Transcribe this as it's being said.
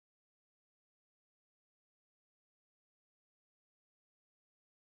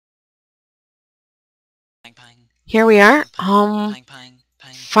Here we are.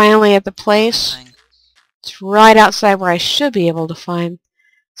 Finally at the place. It's right outside where I should be able to find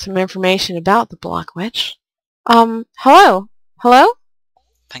some information about the Block Witch. Hello? Hello?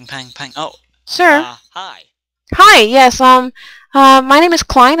 Oh, Sir? hi. Hi, yes, my name is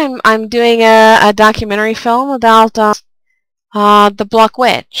Klein. I'm doing a documentary film about, the Block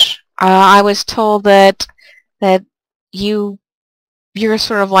Witch. I was told that you're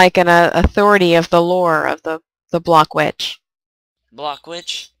sort of like an authority of the lore of the Block Witch. Block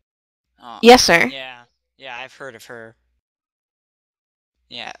Witch? Oh, Yes, sir. yeah, I've heard of her.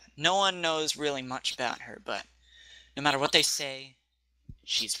 Yeah, no one knows really much about her, but no matter what they say,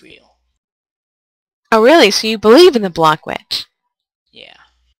 she's real. Oh, really? So you believe in the Block Witch? Yeah.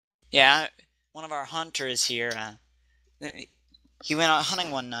 Yeah, one of our hunters here, he went out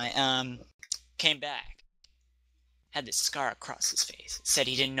hunting one night, came back. Had this scar across his face. Said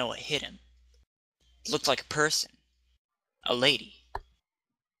he didn't know what hit him. Looked like a person. A lady.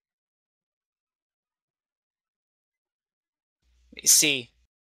 You see,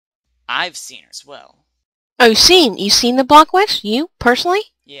 I've seen her as well. Oh, you've seen the Block Witch? You, personally?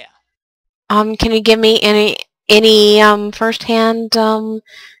 Yeah. Can you give me any first-hand,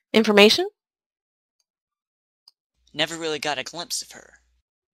 information? Never really got a glimpse of her.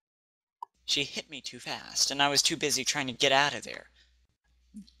 She hit me too fast, and I was too busy trying to get out of there.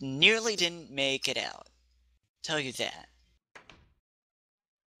 Nearly didn't make it out. Tell you that.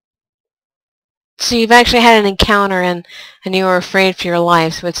 So you've actually had an encounter and you were afraid for your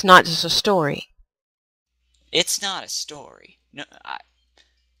life, so it's not just a story. It's not a story. No,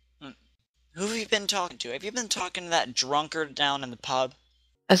 who have you been talking to? Have you been talking to that drunkard down in the pub?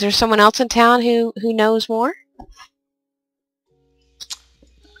 Is there someone else in town who knows more?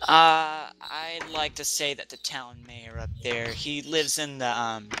 I'd like to say that the town mayor up there, he lives in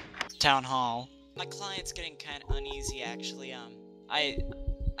the, town hall. My client's getting kind of uneasy, actually. I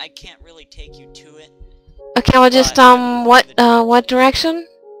can't really take you to it. Okay, well, just, what direction?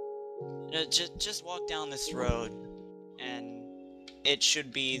 Just walk down this road, and it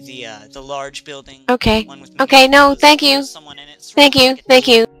should be the large building. Okay. One with Okay, no, windows. thank you. There's someone in it. Thank you, thank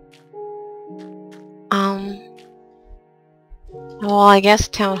you. Well, I guess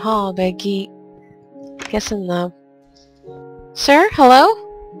town hall, Becky. Guessing the... Sir, hello?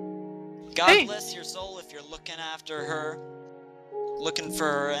 God bless your soul if you're looking after her. Looking for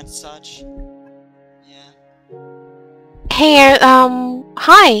her and such. Yeah. Hey,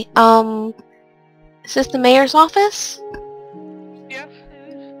 hi, is this the mayor's office? Yes,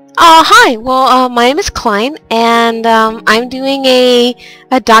 it is. Hi, well, my name is Klein, and, I'm doing a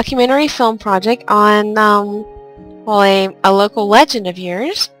documentary film project on, well, a local legend of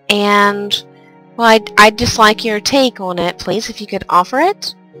yours, and, well, I'd just like your take on it, please, if you could offer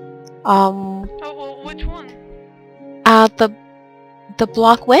it. Oh, well, which one? The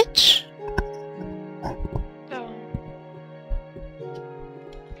Block Witch?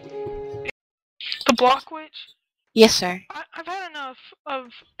 The Block Witch? Yes, sir. I've had enough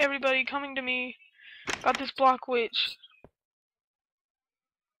of everybody coming to me about this Block Witch.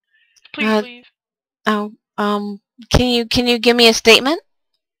 Please leave. Oh, can you give me a statement?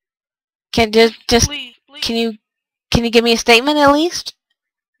 Leave. Can you give me a statement at least?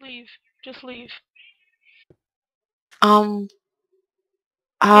 Leave. Just leave. And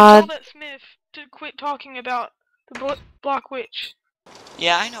tell that Smith to quit talking about the Block Witch.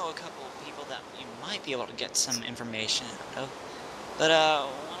 Yeah, I know a couple of people that you might be able to get some information out of. But,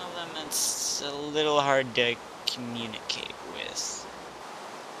 one of them it's a little hard to communicate with.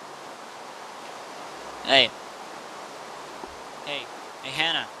 Hey,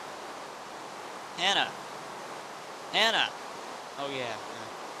 Hannah! Hannah! Oh, yeah.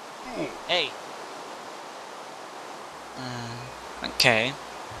 Hey! Okay.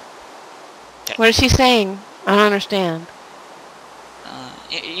 what is she saying? I don't understand.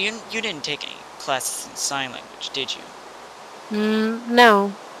 You didn't take any classes in sign language, did you?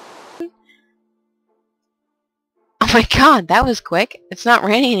 No. Oh my god, that was quick. It's not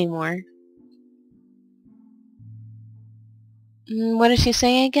raining anymore. What is she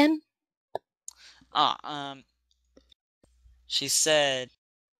saying again? She said...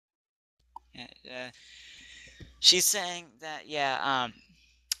 she's saying that, yeah,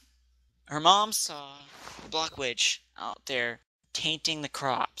 her mom saw the Block Witch out there tainting the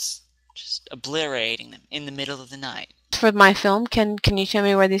crops. Just obliterating them in the middle of the night. For my film, can you show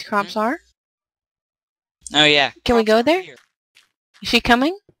me where these crops are? Oh, yeah. Can we go there? Here. Is she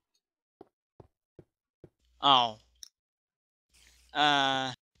coming? Oh.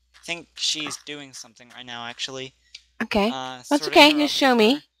 I think she's doing something right now, actually. Okay. That's okay, just show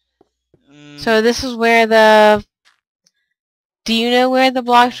me. So this is where the... Do you know where the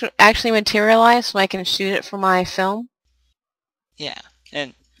blocks actually materialize so I can shoot it for my film? Yeah,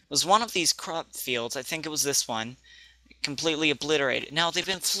 and it was one of these crop fields, I think it was this one, completely obliterated. Now, they've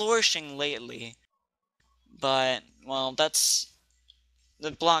been flourishing lately, but, well, that's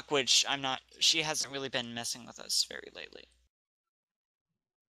the block which she hasn't really been messing with us very lately.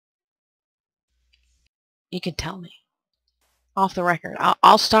 You can tell me. Off the record.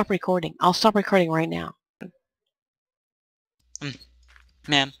 I'll stop recording. I'll stop recording right now.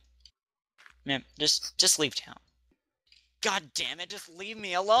 Ma'am, just leave town. God damn it, just leave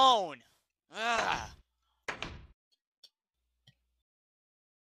me alone! Ugh.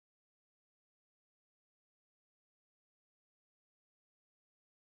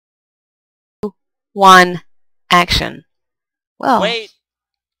 One. Action. Well. Wait!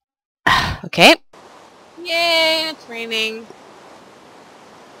 Okay. Yay, it's raining.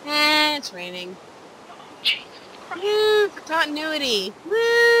 It's raining. Oh, Jesus Christ. Woo, for continuity.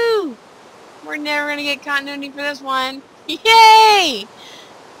 Woo! We're never gonna get continuity for this one. Yay!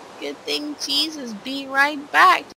 Good thing Jesus. Be right back.